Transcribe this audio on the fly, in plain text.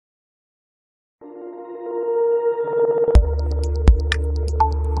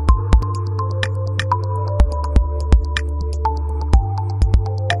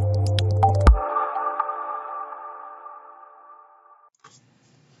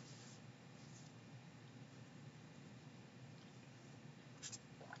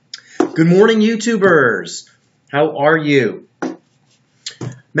Good morning, YouTubers. How are you?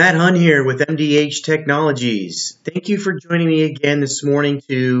 Matt Hunn here with MDH Technologies. Thank you for joining me again this morning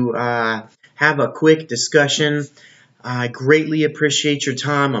to have a quick discussion. I greatly appreciate your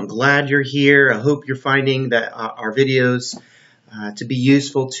time. I'm glad you're here. I hope you're finding that our videos to be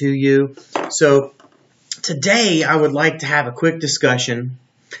useful to you. So today I would like to have a quick discussion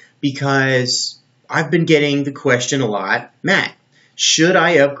because I've been getting the question a lot, Matt, should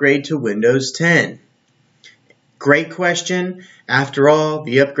I upgrade to Windows 10? Great question. After all,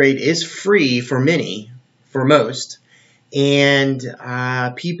 the upgrade is free for most, and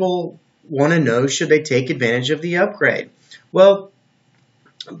people want to know, should they take advantage of the upgrade? Well,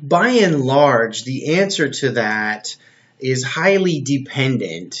 by and large, the answer to that is highly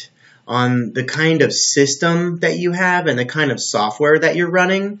dependent on the kind of system that you have and the kind of software that you're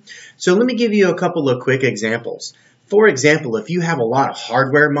running. So let me give you a couple of quick examples. For example, if you have a lot of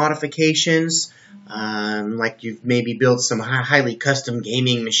hardware modifications, like you've maybe built some highly custom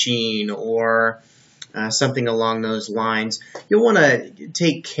gaming machine or something along those lines, you'll want to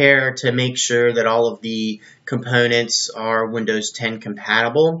take care to make sure that all of the components are Windows 10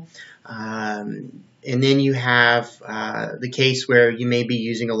 compatible. And then you have the case where you may be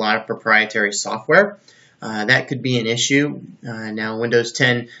using a lot of proprietary software. That could be an issue. Now, Windows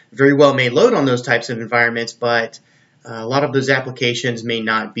 10 very well may load on those types of environments, but a lot of those applications may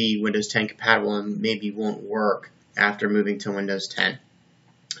not be Windows 10 compatible and maybe won't work after moving to Windows 10.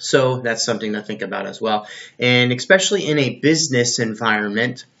 So that's something to think about as well. And especially in a business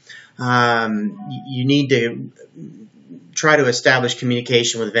environment, you need to try to establish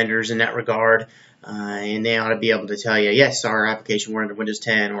communication with vendors in that regard. And they ought to be able to tell you, yes, our application we're under Windows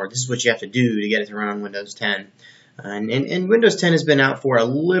 10, or this is what you have to do to get it to run on Windows 10. And Windows 10 has been out for a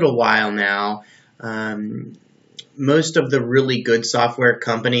little while now. Most of the really good software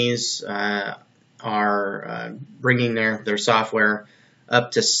companies are bringing their software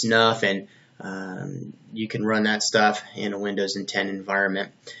up to snuff, and you can run that stuff in a Windows 10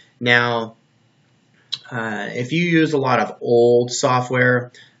 environment. Now, if you use a lot of old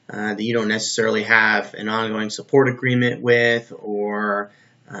software that you don't necessarily have an ongoing support agreement with, or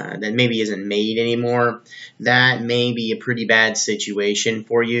that maybe isn't made anymore, that may be a pretty bad situation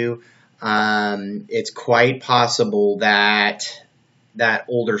for you. It's quite possible that that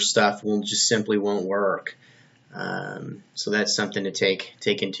older stuff will just simply won't work. So that's something to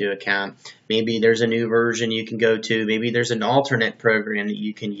take into account. Maybe there's a new version you can go to. Maybe there's an alternate program that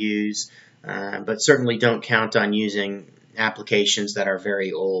you can use, but certainly don't count on using applications that are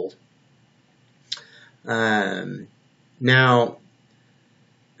very old. Now,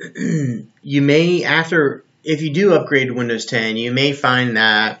 you may, if you do upgrade to Windows 10, you may find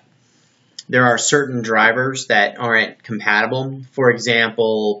that there are certain drivers that aren't compatible. For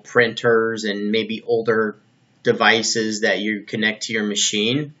example, printers and maybe older devices that you connect to your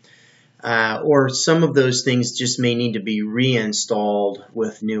machine. Or some of those things just may need to be reinstalled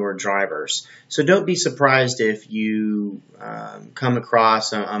with newer drivers. So don't be surprised if you come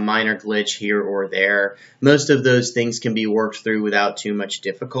across a minor glitch here or there. Most of those things can be worked through without too much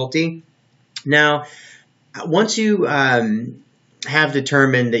difficulty. Now, once you have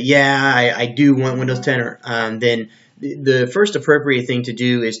determined that, yeah, I do want Windows 10, then the first appropriate thing to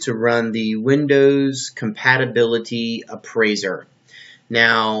do is to run the Windows Compatibility Appraiser.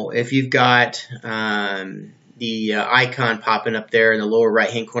 Now, if you've got the icon popping up there in the lower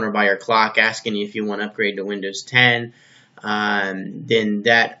right-hand corner by your clock asking you if you want to upgrade to Windows 10, then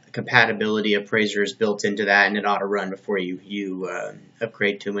that compatibility appraiser is built into that, and it ought to run before you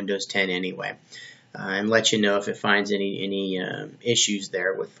upgrade to Windows 10 anyway, and let you know if it finds any issues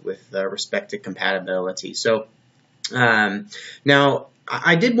there with respect to compatibility. So now,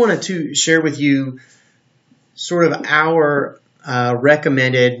 I did want to share with you sort of our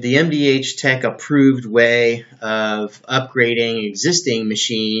recommended, the MDH Tech approved way of upgrading existing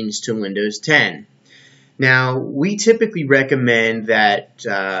machines to Windows 10. Now, we typically recommend that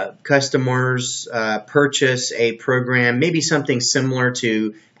customers purchase a program, maybe something similar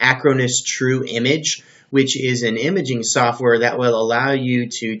to Acronis True Image, which is an imaging software that will allow you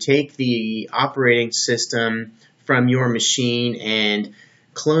to take the operating system from your machine and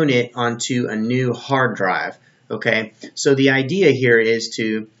clone it onto a new hard drive. Okay, so the idea here is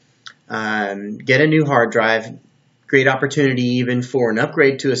to get a new hard drive, great opportunity even for an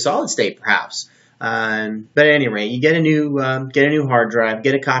upgrade to a solid state perhaps. But at any rate, you get a new hard drive,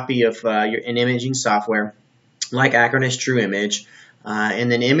 get a copy of an imaging software like Acronis True Image,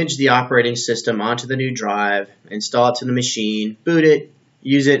 and then image the operating system onto the new drive, install it to the machine, boot it,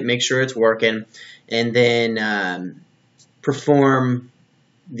 use it, make sure it's working, and then perform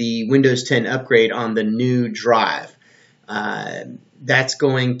the Windows 10 upgrade on the new drive. That's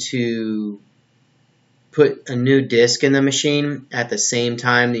going to put a new disk in the machine at the same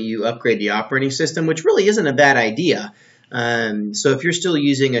time that you upgrade the operating system, which really isn't a bad idea. So if you're still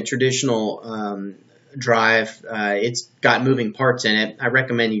using a traditional drive, it's got moving parts in it. I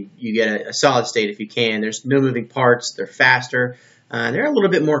recommend you get a solid state if you can. There's no moving parts. They're faster. They're a little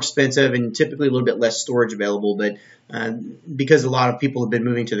bit more expensive and typically a little bit less storage available, but because a lot of people have been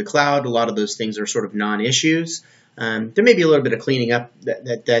moving to the cloud, a lot of those things are sort of non-issues. There may be a little bit of cleaning up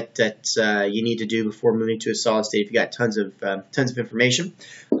that you need to do before moving to a solid state if you've got tons of information.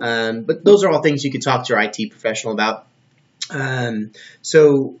 But those are all things you could talk to your IT professional about.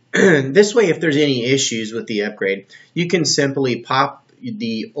 So this way, if there's any issues with the upgrade, you can simply pop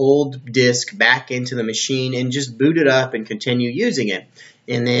the old disk back into the machine and just boot it up and continue using it.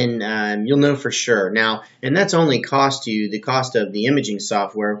 And then you'll know for sure. Now, and that's only cost you the cost of the imaging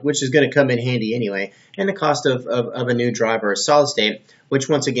software, which is going to come in handy anyway, and the cost of a new drive or a solid state, which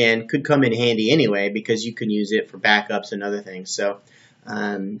once again could come in handy anyway because you can use it for backups and other things. So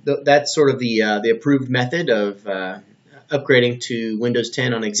that's sort of the approved method of upgrading to Windows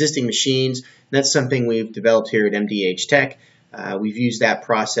 10 on existing machines. That's something we've developed here at MDH Tech. We've used that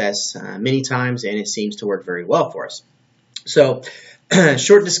process many times, and it seems to work very well for us. So,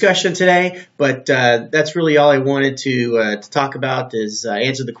 short discussion today, but that's really all I wanted to talk about is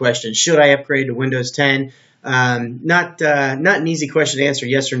answer the question, should I upgrade to Windows 10? Not an easy question to answer,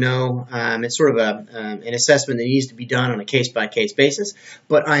 yes or no. It's sort of an assessment that needs to be done on a case-by-case basis,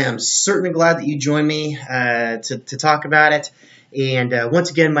 but I am certainly glad that you joined me to talk about it. And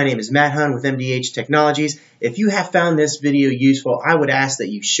once again, my name is Matt Hunn with MDH Technologies. If you have found this video useful, I would ask that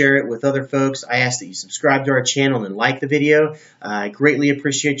you share it with other folks. I ask that you subscribe to our channel and like the video. I greatly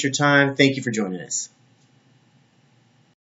appreciate your time. Thank you for joining us.